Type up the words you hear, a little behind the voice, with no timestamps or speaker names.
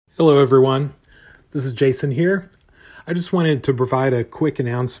Hello, everyone. This is Jason here. I just wanted to provide a quick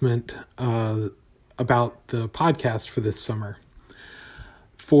announcement about the podcast for this summer.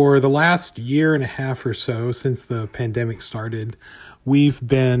 For the last year and a half or so, since the pandemic started, we've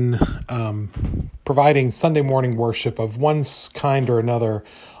been providing Sunday morning worship of one kind or another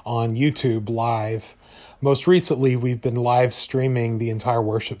on YouTube live. Most recently, we've been live streaming the entire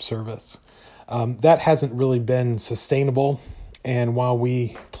worship service. That hasn't really been sustainable. And while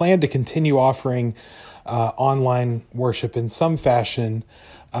we plan to continue offering online worship in some fashion,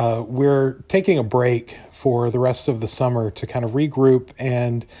 we're taking a break for the rest of the summer to kind of regroup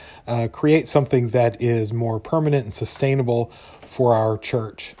and create something that is more permanent and sustainable for our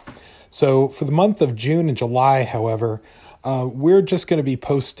church. So for the month of June and July, however, we're just going to be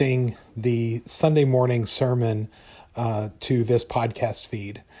posting the Sunday morning sermon to this podcast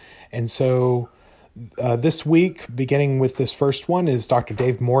feed. And so this week, beginning with this first one, is Dr.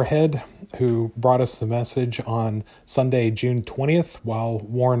 Dave Morehead, who brought us the message on Sunday, June 20th, while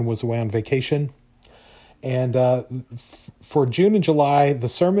Warren was away on vacation. And for June and July, the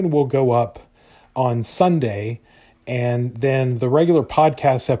sermon will go up on Sunday, and then the regular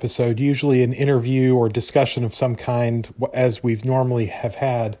podcast episode, usually an interview or discussion of some kind, as we've normally have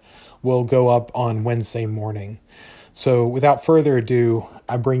had, will go up on Wednesday morning. So without further ado,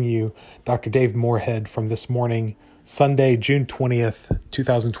 I bring you Dr. Dave Morehead from this morning, Sunday, June 20th,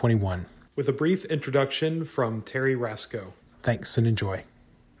 2021. With a brief introduction from Terry Rasco. Thanks and enjoy.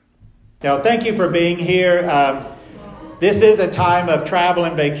 Now, thank you for being here. This is a time of travel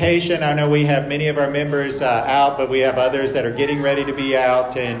and vacation. I know we have many of our members out, but we have others that are getting ready to be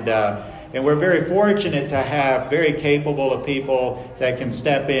out. And we're very fortunate to have very capable of people that can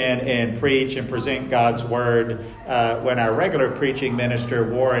step in and preach and present God's Word when our regular preaching minister,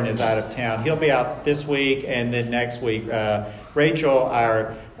 Warren, is out of town. He'll be out this week and then next week. Rachel,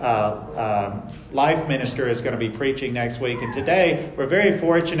 our life minister, is going to be preaching next week. And today, we're very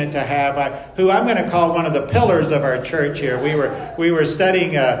fortunate to have who I'm going to call one of the pillars of our church here. We were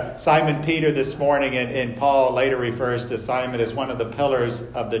studying Simon Peter this morning, and Paul later refers to Simon as one of the pillars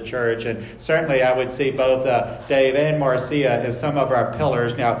of the church. And certainly, I would see both Dave and Marcia as some of our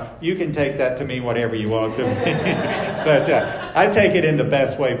pillars. Now, you can take that to mean whatever you want to mean, but I take it in the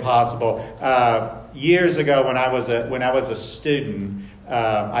best way possible. Years ago, when I was a student,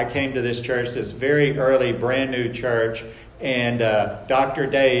 I came to this church, this very early, brand new church, and Dr.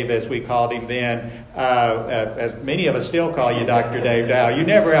 Dave, as we called him then, as many of us still call you Dr. Dave now. You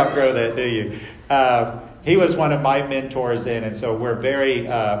never outgrow that, do you? He was one of my mentors then, and so we're very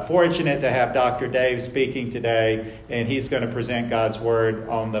fortunate to have Dr. Dave speaking today, and he's going to present God's Word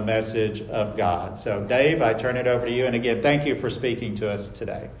on the message of God. So, Dave, I turn it over to you, and again, thank you for speaking to us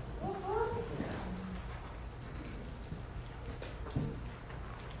today.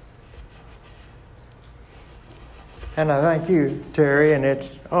 And I thank you, Terry, and it's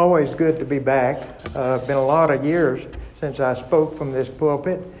always good to be back. Been a lot of years since I spoke from this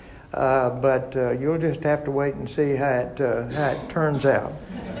pulpit, but you'll just have to wait and see how it turns out.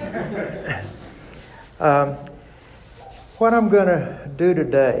 What I'm going to do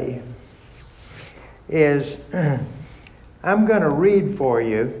today is I'm going to read for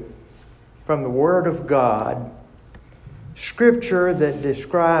you from the Word of God Scripture that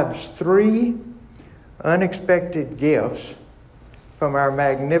describes three unexpected gifts from our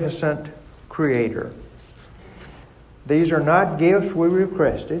magnificent Creator. These are not gifts we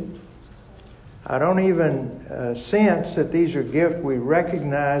requested. I don't even sense that these are gifts we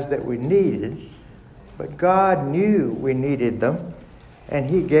recognize that we needed, but God knew we needed them, and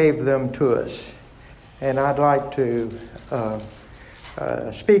He gave them to us. And I'd like to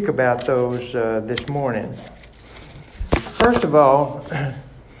speak about those this morning. First of all,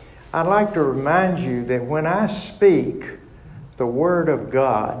 I'd like to remind you that when I speak the Word of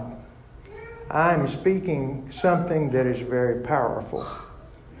God, I'm speaking something that is very powerful.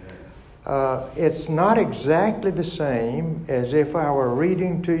 It's not exactly the same as if I were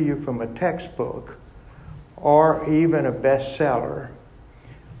reading to you from a textbook or even a bestseller,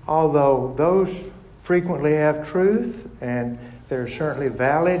 although those frequently have truth and they're certainly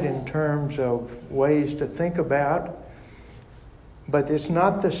valid in terms of ways to think about. But it's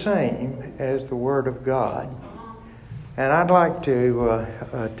not the same as the Word of God. And I'd like to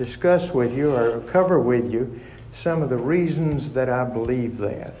discuss with you or cover with you some of the reasons that I believe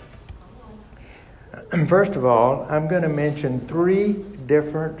that. First of all, I'm going to mention three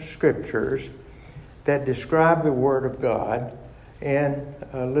different scriptures that describe the Word of God in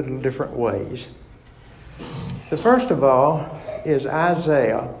little different ways. The first of all is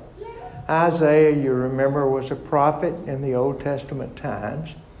Isaiah. Isaiah, you remember, was a prophet in the Old Testament times.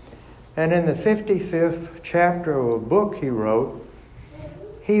 And in the 55th chapter of a book he wrote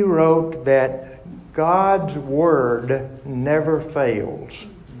that God's Word never fails,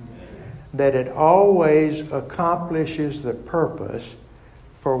 that it always accomplishes the purpose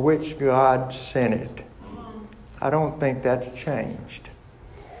for which God sent it. I don't think that's changed.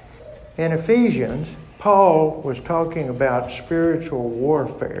 In Ephesians, Paul was talking about spiritual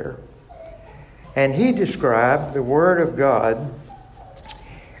warfare, and he described the Word of God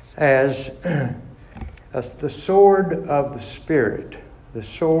as the sword of the Spirit. The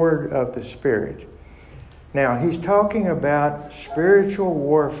sword of the Spirit. Now, he's talking about spiritual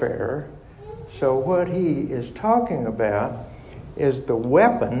warfare, so what he is talking about is the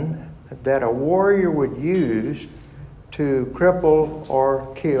weapon that a warrior would use to cripple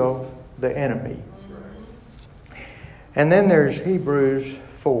or kill the enemy. And then there's Hebrews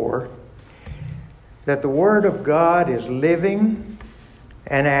 4, that the Word of God is living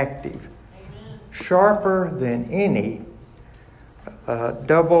and active, sharper than any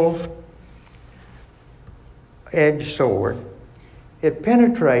double-edged sword. It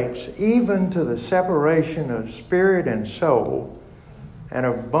penetrates even to the separation of spirit and soul, and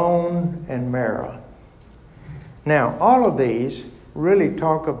of bone and marrow. Now, all of these really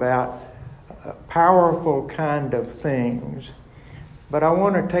talk about powerful kind of things, but I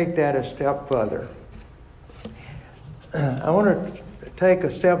want to take that a step further. I want to take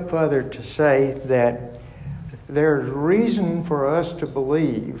a step further to say that there's reason for us to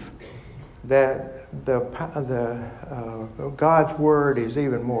believe that God's Word is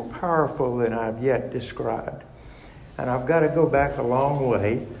even more powerful than I've yet described. And I've got to go back a long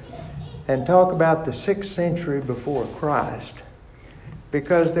way and talk about the 6th century before Christ,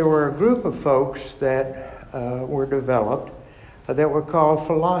 because there were a group of folks that were developed that were called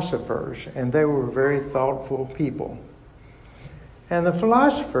philosophers, and they were very thoughtful people. And the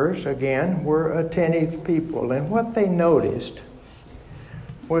philosophers, again, were attentive people. And what they noticed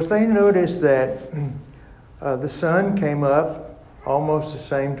was that the sun came up almost the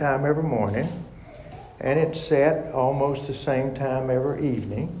same time every morning, and it set almost the same time every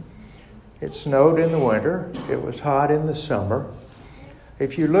evening. It snowed in the winter. It was hot in the summer.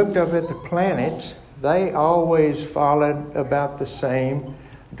 If you looked up at the planets, they always followed about the same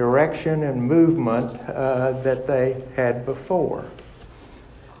direction and movement that they had before.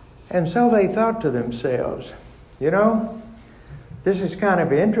 And so they thought to themselves, this is kind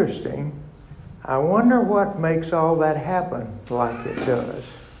of interesting. I wonder what makes all that happen like it does.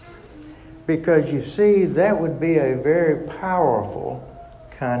 Because you see, that would be a very powerful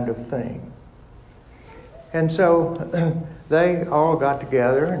kind of thing. And so they all got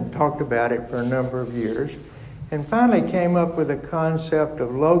together and talked about it for a number of years, and finally came up with a concept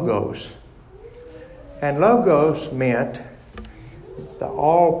of logos. And logos meant the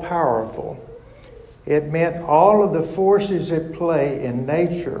all-powerful. It meant all of the forces at play in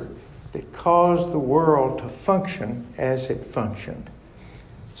nature that caused the world to function as it functioned.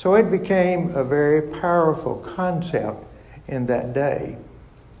 So it became a very powerful concept in that day.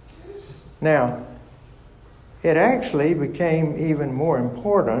 Now, it actually became even more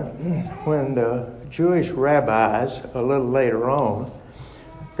important when the Jewish rabbis, a little later on,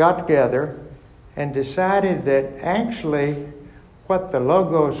 got together and decided that actually what the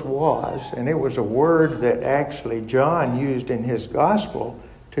Logos was, and it was a word that actually John used in his gospel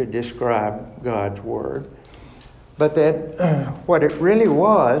to describe God's Word, but that what it really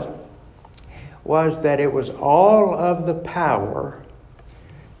was that it was all of the power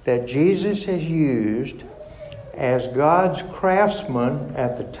that Jesus has used as God's craftsman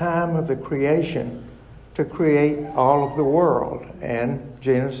at the time of the creation to create all of the world. And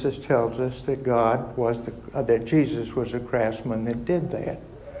Genesis tells us that that Jesus was the craftsman that did that.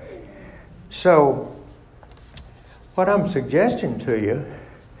 So, what I'm suggesting to you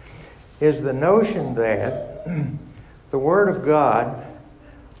is the notion that the Word of God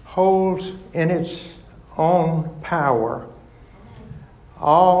holds in its own power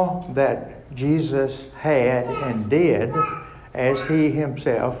all that Jesus had and did as he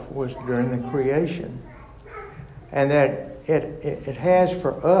himself was during the creation. And that it has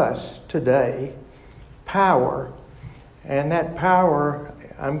for us today power. And that power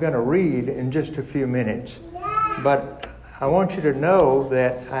I'm going to read in just a few minutes. But I want you to know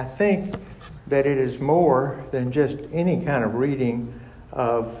that I think that it is more than just any kind of reading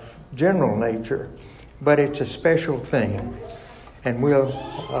of general nature, but it's a special thing. And we'll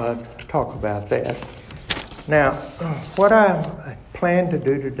talk about that. Now, what I plan to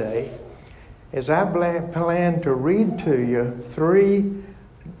do today is I plan to read to you 3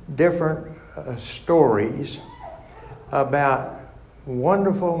 different stories about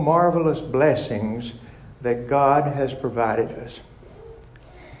wonderful, marvelous blessings that God has provided us.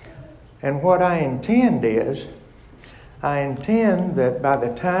 And what I intend that by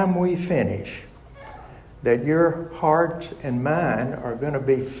the time we finish, that your heart and mine are going to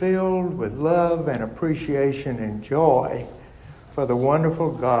be filled with love and appreciation and joy for the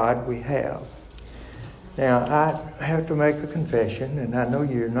wonderful God we have. Now, I have to make a confession, and I know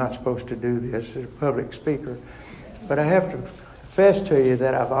you're not supposed to do this as a public speaker, but I have to confess to you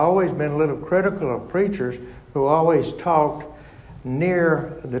that I've always been a little critical of preachers who always talked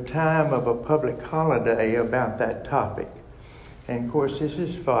near the time of a public holiday about that topic. And of course, this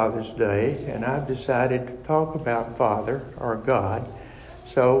is Father's Day, and I've decided to talk about Father or God,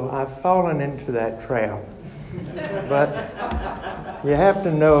 so I've fallen into that trap. But you have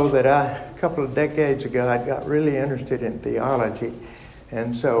to know that a couple of decades ago, I got really interested in theology,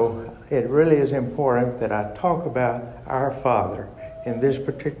 and so it really is important that I talk about our Father in this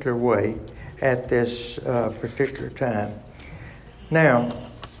particular way at this particular time. Now,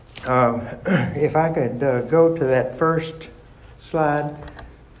 if I could go to that first slide.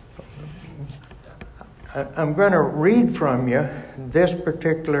 I'm going to read from you this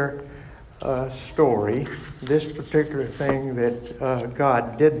particular story, this particular thing that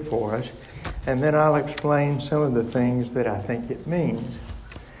God did for us, and then I'll explain some of the things that I think it means.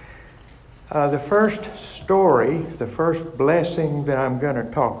 The first story, the first blessing that I'm going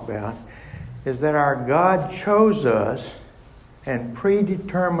to talk about is that our God chose us and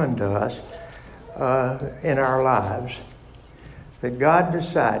predetermined us in our lives. That God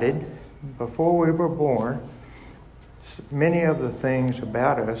decided before we were born many of the things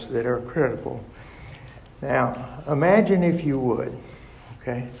about us that are critical. Now, imagine if you would,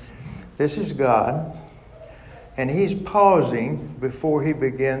 okay? This is God, and He's pausing before He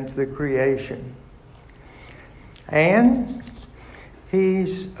begins the creation. And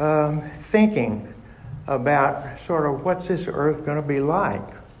He's thinking about sort of what's this earth going to be like.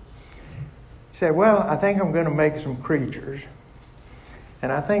 He said, well, I think I'm going to make some creatures.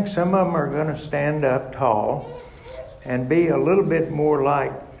 And I think some of them are going to stand up tall and be a little bit more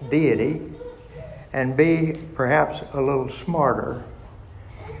like deity and be perhaps a little smarter.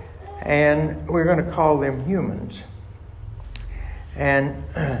 And we're going to call them humans. And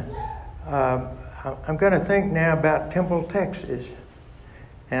I'm going to think now about Temple, Texas.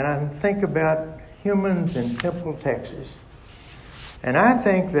 And I think about humans in Temple, Texas. And I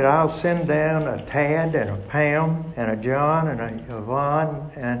think that I'll send down a Tad and a Pam and a John and a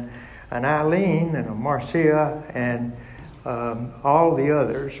Yvonne and an Eileen and a Marcia and all the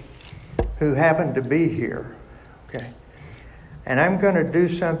others who happen to be here. Okay. And I'm going to do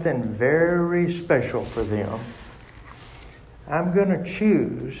something very special for them. I'm going to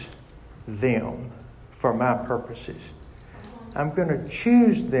choose them for my purposes. I'm going to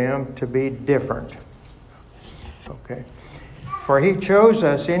choose them to be different. Okay. For He chose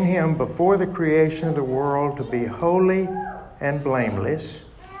us in Him before the creation of the world to be holy and blameless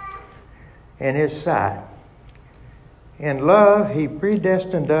in His sight. In love, He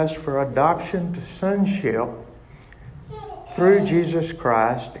predestined us for adoption to sonship through Jesus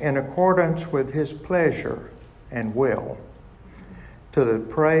Christ in accordance with His pleasure and will, to the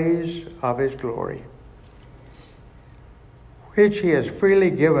praise of His glory, which He has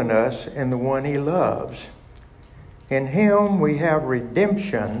freely given us in the one He loves. In Him we have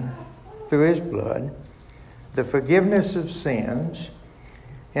redemption through His blood, the forgiveness of sins,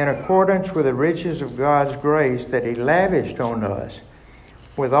 in accordance with the riches of God's grace that He lavished on us.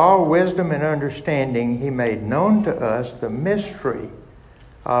 With all wisdom and understanding, He made known to us the mystery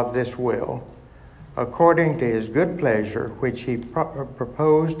of this will, according to His good pleasure, which He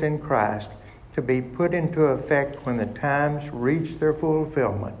proposed in Christ to be put into effect when the times reach their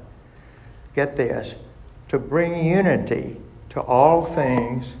fulfillment. Get this. To bring unity to all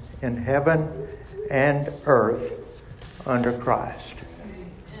things in heaven and earth under Christ.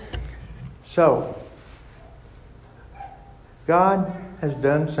 So, God has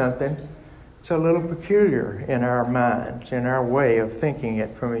done something that's a little peculiar in our minds, in our way of thinking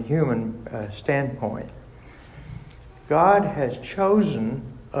it from a human standpoint. God has chosen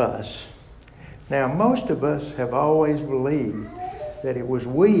us. Now, most of us have always believed that it was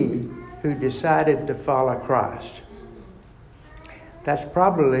we who decided to follow Christ. That's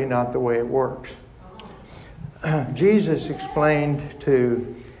probably not the way it works. Jesus explained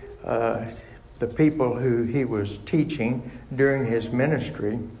to the people who He was teaching during His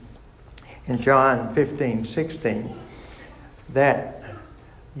ministry in John 15:16 that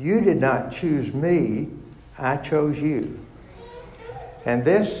you did not choose me, I chose you. And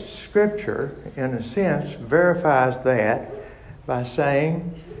this scripture, in a sense, verifies that by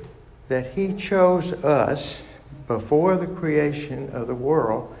saying that He chose us before the creation of the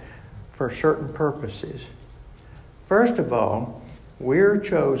world for certain purposes. First of all, we're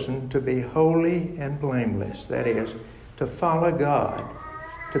chosen to be holy and blameless. That is, to follow God,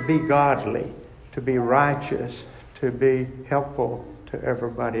 to be godly, to be righteous, to be helpful to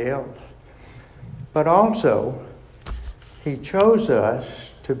everybody else. But also, He chose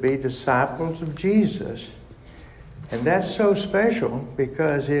us to be disciples of Jesus. And that's so special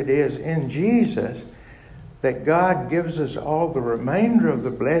because it is in Jesus that God gives us all the remainder of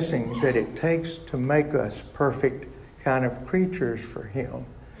the blessings that it takes to make us perfect kind of creatures for Him.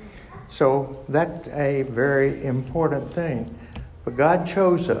 So that's a very important thing. But God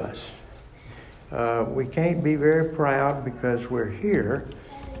chose us. We can't be very proud because we're here,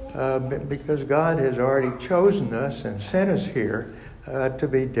 but because God has already chosen us and sent us here to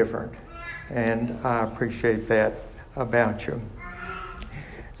be different. And I appreciate that about you.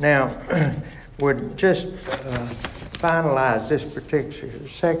 Now, we'll just finalize this particular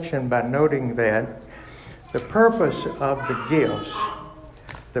section by noting that the purpose of the gifts,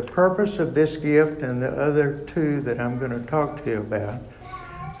 the purpose of this gift and the other two that I'm going to talk to you about,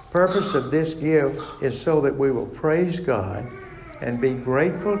 the purpose of this gift is so that we will praise God and be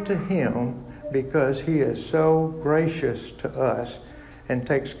grateful to Him because He is so gracious to us and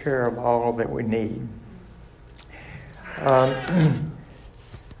takes care of all that we need.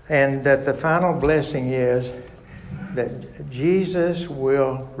 And that the final blessing is that Jesus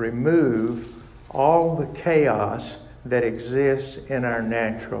will remove all the chaos that exists in our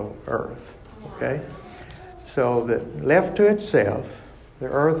natural earth. Okay? So that left to itself, the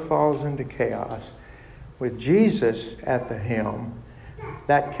earth falls into chaos. With Jesus at the helm,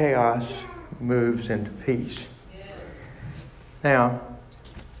 that chaos moves into peace. Now,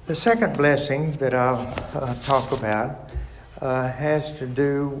 the second blessing that I'll talk about has to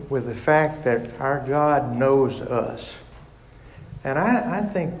do with the fact that our God knows us. And I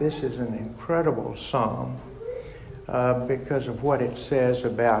think this is an incredible psalm because of what it says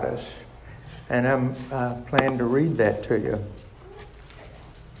about us. And I plan to read that to you.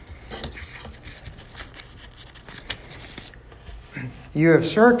 You have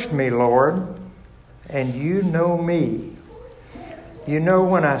searched me, Lord, and you know me. You know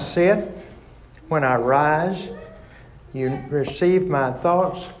when I sit, when I rise. You receive my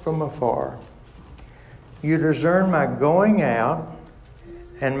thoughts from afar. You discern my going out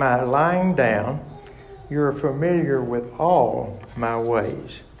and my lying down. You are familiar with all my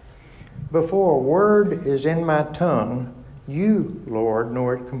ways. Before a word is in my tongue, you, Lord, know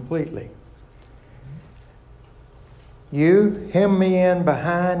it completely. You hem me in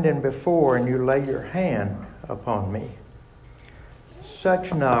behind and before, and you lay your hand upon me.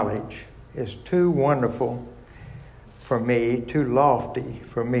 Such knowledge is too wonderful for me, too lofty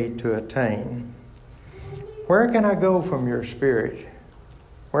for me to attain. Where can I go from your spirit?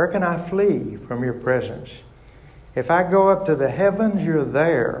 Where can I flee from your presence? If I go up to the heavens, you're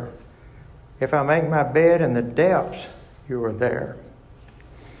there. If I make my bed in the depths, you are there.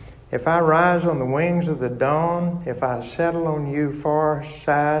 If I rise on the wings of the dawn, if I settle on you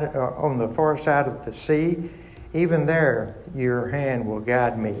on the far side of the sea, even there your hand will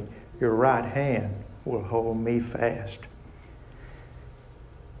guide me. Your right hand will hold me fast.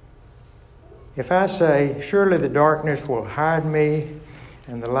 If I say, surely the darkness will hide me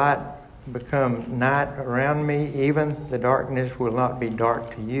and the light become night around me, even the darkness will not be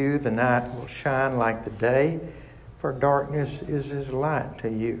dark to you. The night will shine like the day, for darkness is as light to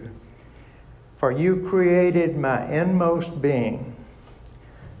you. For you created my inmost being.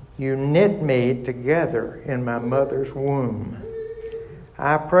 You knit me together in my mother's womb.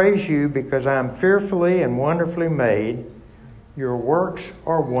 I praise you because I am fearfully and wonderfully made. Your works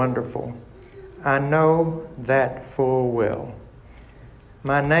are wonderful. I know that full well.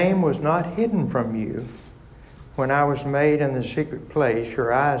 My name was not hidden from you. When I was made in the secret place,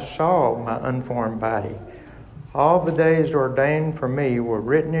 your eyes saw my unformed body. All the days ordained for me were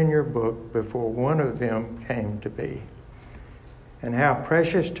written in your book before one of them came to be. And how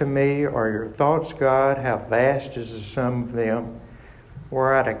precious to me are your thoughts, God, how vast is the sum of them.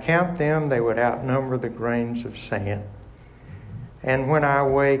 Were I to count them, they would outnumber the grains of sand. And when I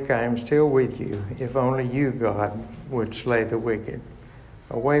awake, I am still with you. If only you, God, would slay the wicked.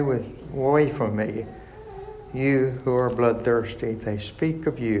 Away from me, you who are bloodthirsty. They speak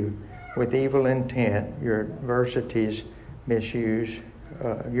of you with evil intent. Your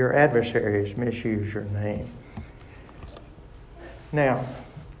adversaries misuse your name. Now,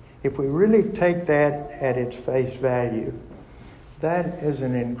 if we really take that at its face value, that is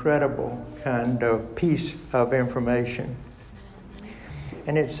an incredible kind of piece of information.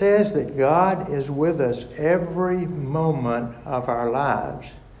 And it says that God is with us every moment of our lives.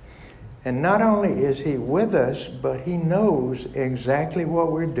 And not only is He with us, but He knows exactly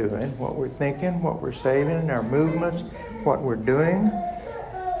what we're doing, what we're thinking, what we're saying, our movements, what we're doing.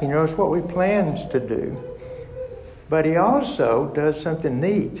 He knows what we plan to do. But He also does something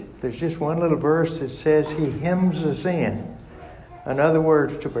neat. There's just one little verse that says He hems us in. In other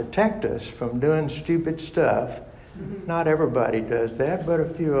words, to protect us from doing stupid stuff. Not everybody does that, but a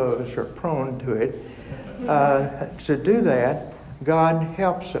few of us are prone to it. To do that, God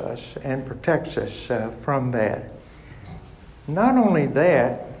helps us and protects us from that. Not only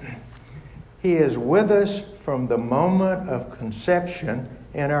that, He is with us from the moment of conception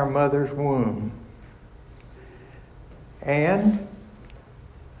in our mother's womb. And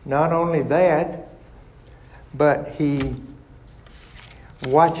not only that, but He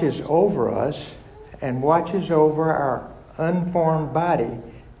watches over us and watches over our unformed body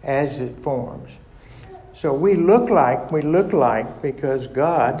as it forms. So we look like because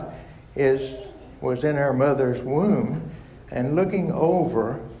God was in our mother's womb and looking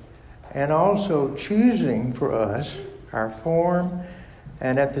over and also choosing for us our form,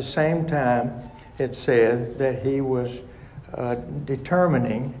 and at the same time it said that He was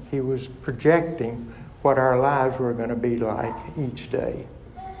determining, He was projecting what our lives were going to be like each day.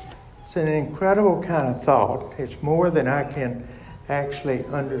 It's an incredible kind of thought. It's more than I can actually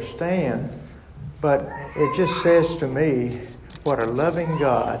understand, but it just says to me what a loving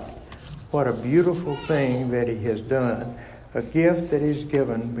God, what a beautiful thing that He has done, a gift that He's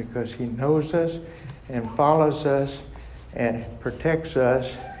given because He knows us and follows us and protects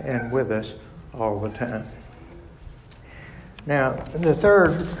us and with us all the time. Now, the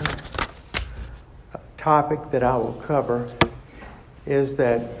third topic that I will cover is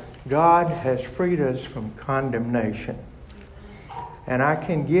that God has freed us from condemnation. And I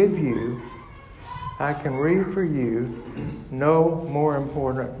can read for you no more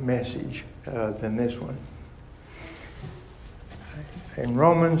important message than this one. In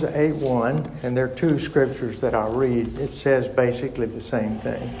Romans 8:1, and there are two scriptures that I'll read, it says basically the same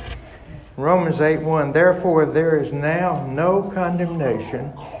thing. Romans 8:1, therefore there is now no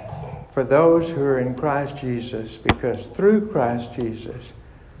condemnation for those who are in Christ Jesus, because through Christ Jesus,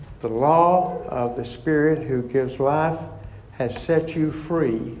 the law of the Spirit who gives life has set you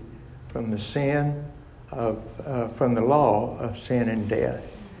free from from the law of sin and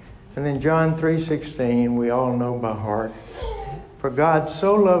death. And then John 3:16, we all know by heart. For God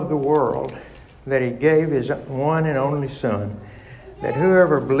so loved the world that He gave His one and only Son, that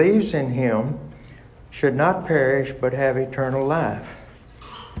whoever believes in Him should not perish but have eternal life.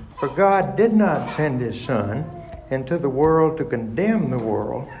 For God did not send His Son into the world to condemn the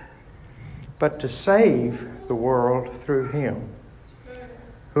world, but to save the world through Him.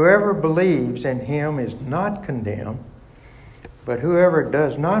 Whoever believes in Him is not condemned, but whoever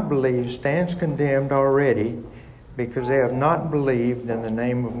does not believe stands condemned already, because they have not believed in the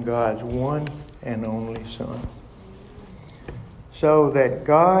name of God's one and only Son. So that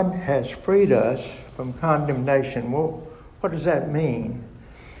God has freed us from condemnation. Well, what does that mean?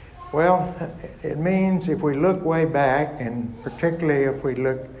 Well, it means if we look way back, and particularly if we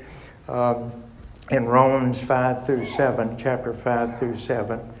look in Romans 5-7, chapter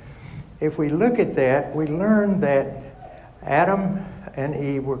 5-7, if we look at that, we learn that Adam and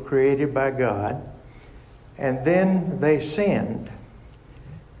Eve were created by God, and then they sinned.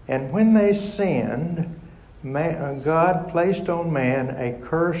 And when they sinned, God placed on man a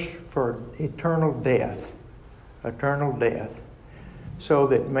curse for eternal death, so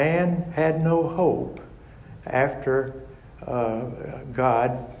that man had no hope after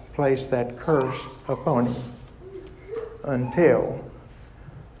God placed that curse upon him until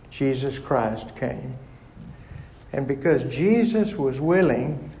Jesus Christ came. And because Jesus was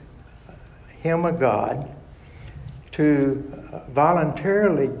willing, Him a God, to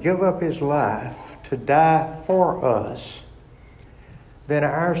voluntarily give up His life to die for us, then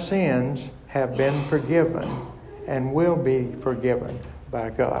our sins have been forgiven and will be forgiven by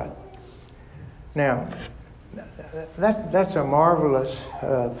God. Now, that's a marvelous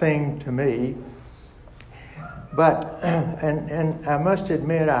thing to me. But, and I must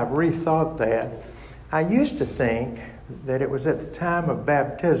admit, I've rethought that. I used to think that it was at the time of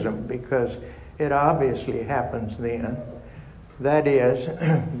baptism, because it obviously happens then. That is,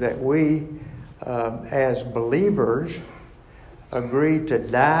 that we, as believers, agreed to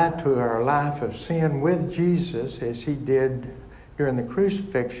die to our life of sin with Jesus, as He did during the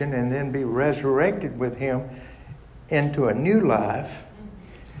crucifixion, and then be resurrected with Him into a new life.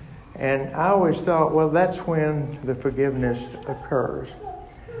 And I always thought, well, that's when the forgiveness occurs.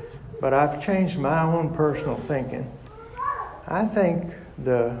 but I've changed my own personal thinking. I think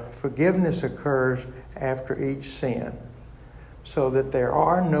the forgiveness occurs after each sin, so that there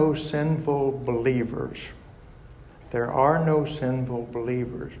are no sinful believers. There are no sinful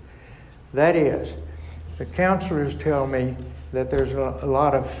believers. That is, the counselors tell me that there's a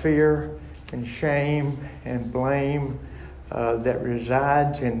lot of fear and shame and blame that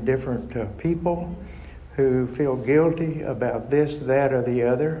resides in different people who feel guilty about this, that, or the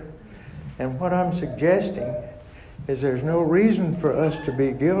other. And what I'm suggesting is there's no reason for us to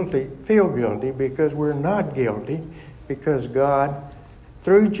be guilty, feel guilty, because we're not guilty, because God,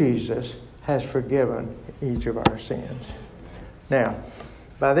 through Jesus, has forgiven each of our sins. Now,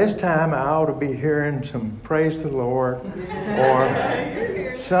 by this time, I ought to be hearing some praise the Lord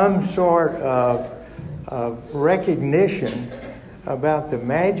or some sort of recognition about the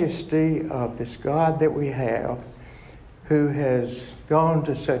majesty of this God that we have, who has gone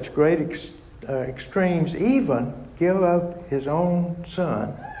to such great extremes, even give up his own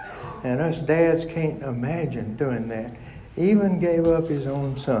son. And us dads can't imagine doing that. Even gave up his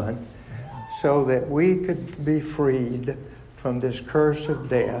own son so that we could be freed from this curse of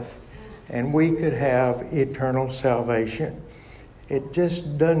death and we could have eternal salvation. It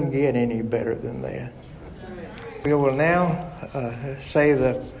just doesn't get any better than that. We will now say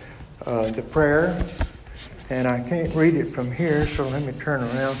the prayer, and I can't read it from here, so let me turn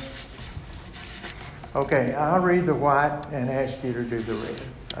around. Okay, I'll read the white and ask you to do the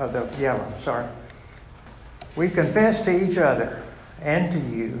red, the yellow, sorry. We confess to each other and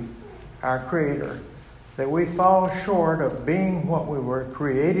to you, our Creator, that we fall short of being what we were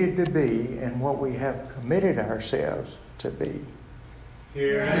created to be and what we have committed ourselves to be.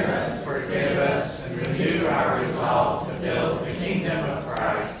 Hear us, forgive us, and renew our resolve to build the kingdom of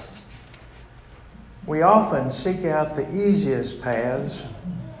Christ. We often seek out the easiest paths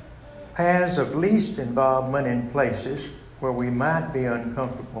of least involvement in places where we might be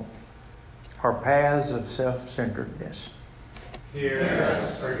uncomfortable, or paths of self-centeredness. Hear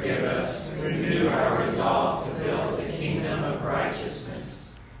us, forgive us, and renew our resolve to build the kingdom of righteousness.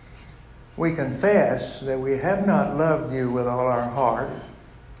 We confess that we have not loved you with all our heart,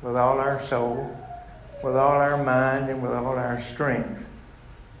 with all our soul, with all our mind, and with all our strength.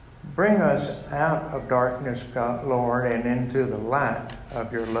 Bring us out of darkness, God, Lord, and into the light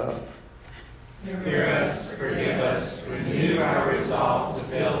of your love. Hear us, forgive us, renew our resolve to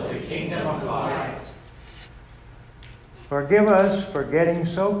build the kingdom of light. Forgive us for getting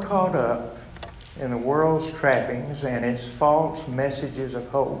so caught up in the world's trappings and its false messages of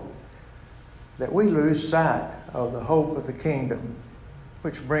hope that we lose sight of the hope of the kingdom,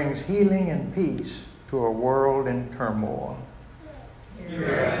 which brings healing and peace to a world in turmoil.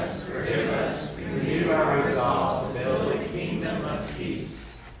 Hear us, forgive us, renew our resolve to build a kingdom of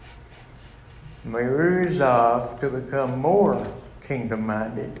peace. May we resolve to become more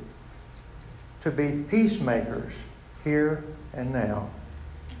kingdom-minded, to be peacemakers here and now.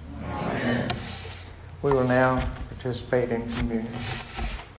 Amen. We will now participate in communion.